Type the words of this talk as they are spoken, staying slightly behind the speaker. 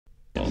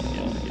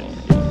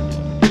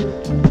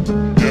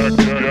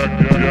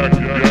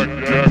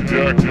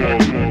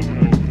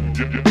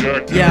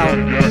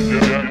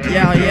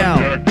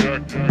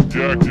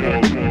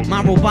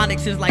My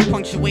robotics is like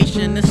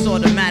punctuation, it's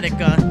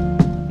automatica.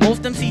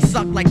 Most MCs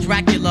suck like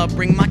Dracula.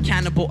 Bring my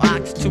cannibal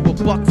ox to a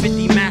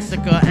 $1.50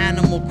 massacre.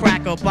 Animal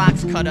cracker,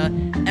 box cutter.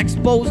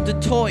 Expose the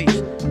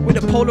toys with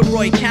a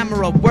Polaroid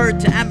camera. Word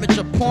to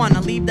amateur porn.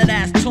 I leave that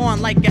ass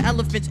torn like an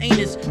elephant's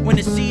anus when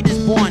the seed is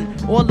born.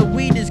 All the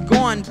weed is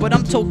gone, but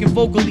I'm talking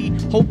vocally.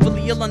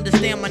 Hopefully you'll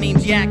understand my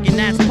name's Yak, and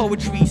that's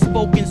poetry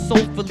spoken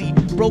soulfully.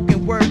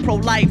 Broken word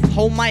pro-life.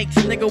 Whole mics,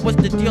 nigga, what's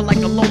the deal like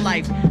a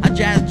lowlife? I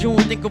jazz June,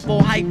 think of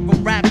all hype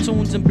from rap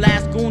tunes and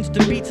blast goons to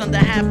beats under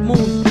half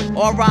moons.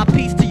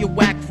 R.I.P. to your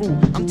whack crew.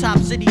 I'm top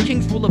city,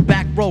 kings rule a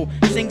back row.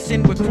 Sinks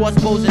in with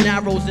crossbows and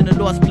arrows in a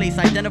lost place.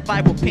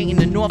 Identified with painting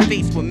the north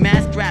face with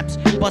mass straps.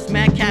 Bust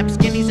mad caps,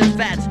 skinnies and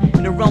fats.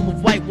 In the realm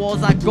of white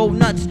walls, I go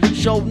nuts.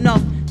 Show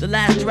enough, the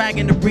last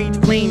dragon to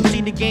breathe flame.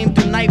 See the game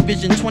through night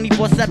vision,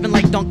 24/7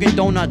 like Dunkin'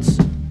 Donuts.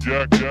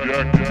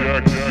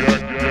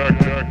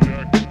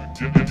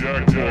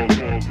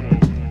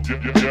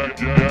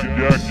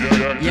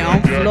 Yeah,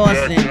 I'm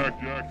flossing.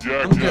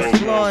 I'm just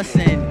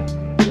flossing.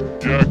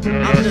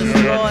 I'm just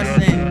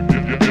flossing.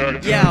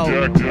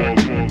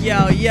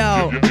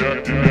 Yo,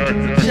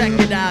 check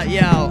it out,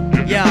 yo.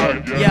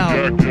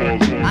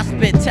 I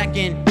spit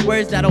Tekken,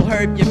 words that'll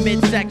hurt your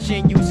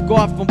midsection. You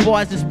score from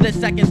bars in split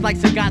seconds like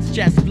Sagat's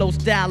chest. Flow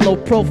style, low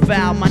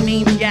profile. My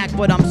name's Yak,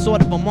 but I'm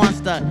sort of a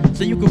monster.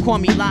 So you can call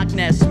me Loch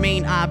Ness.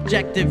 Main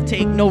objective,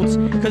 take notes.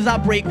 Cause I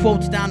break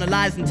quotes down the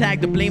lies and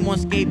tag the blame on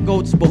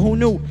scapegoats. But who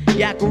knew?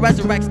 Yak will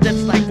resurrect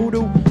steps like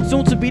voodoo.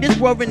 Soon to be this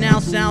world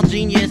renowned sound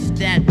genius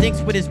that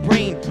thinks with his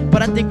brain,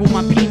 but I think with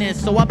my penis.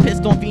 So I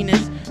pissed on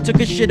Venus, took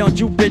a shit on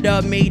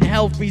Jupiter, made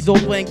hell freeze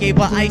over and gave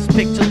her ice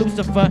pick to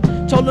Lucifer.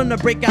 Told him to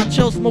break out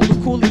chill, smoke a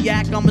coolie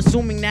yak. I'm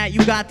assuming that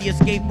you got the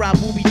escape route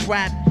movie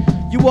trap.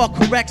 You are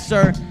correct,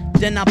 sir.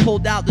 Then I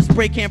pulled out the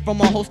spray can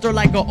from a holster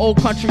like an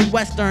old country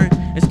western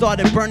and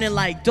started burning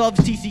like Dove's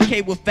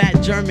TCK with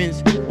fat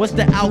Germans. What's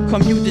the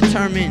outcome you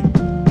determine?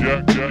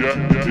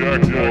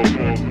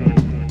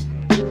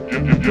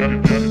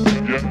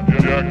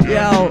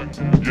 Yo,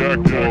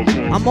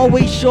 I'm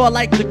always sure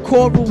like the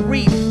coral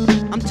reef.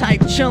 I'm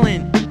type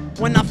chillin'.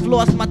 When I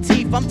floss my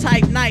teeth, I'm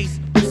type nice.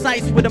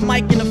 Precise with a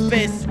mic in a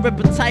fist. Rip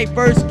a tight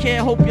verse, kid,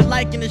 hope you're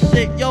liking the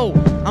shit. Yo,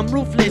 I'm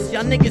ruthless,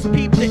 y'all niggas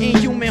peep the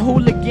inhuman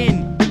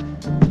hooligan.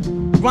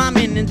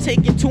 Rhyming and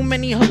taking too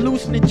many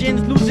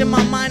hallucinogens. Losing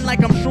my mind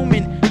like I'm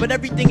Truman. But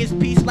everything is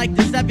peace like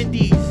the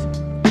 70s.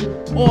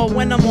 Or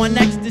when I'm on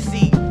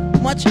ecstasy.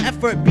 Much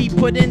effort be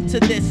put into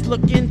this.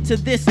 Look into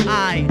this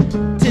eye.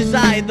 'Tis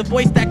I, the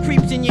voice that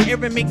creeps in your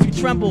ear and makes you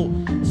tremble.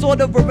 Sort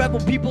of a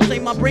rebel, people say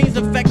my brain's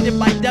affected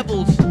by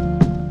devils.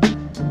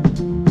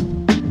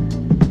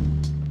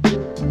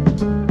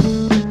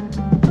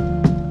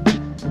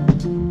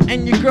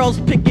 And your girl's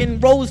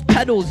picking rose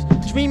petals,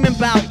 dreaming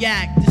about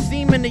Yak, the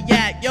semen of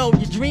Yak. Yo,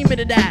 you're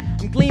dreaming of that.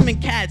 I'm gleaming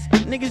cats.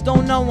 Niggas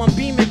don't know I'm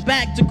beaming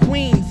back to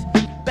Queens,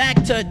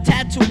 back to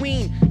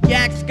Tatooine.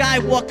 Yak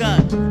Skywalker,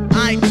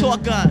 I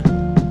talker.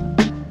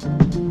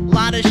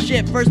 Lot of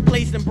shit, first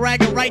place in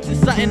bragging rights is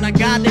something I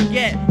gotta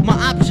get. My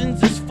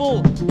options is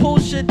full, pull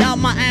shit out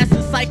my ass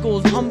in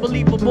cycles.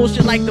 Unbelievable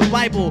shit like the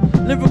Bible.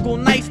 Lyrical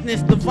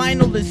niceness, the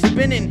vinyl is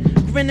spinning.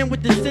 Grinning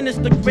with the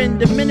sinister grin,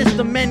 the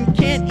minister men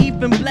can't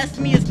even bless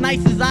me as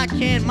nice as I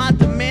can. My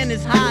demand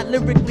is high,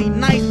 lyrically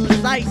nice,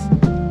 precise.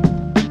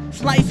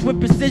 Slice with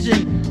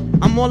precision.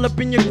 I'm all up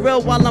in your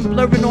grill while I'm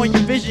blurring on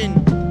your vision.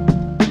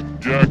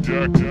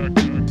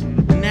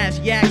 And that's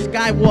Yak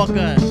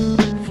Skywalker,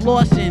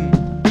 flossing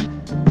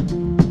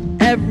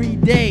every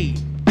day.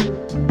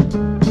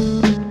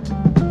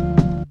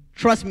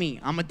 Trust me,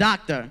 I'm a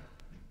doctor.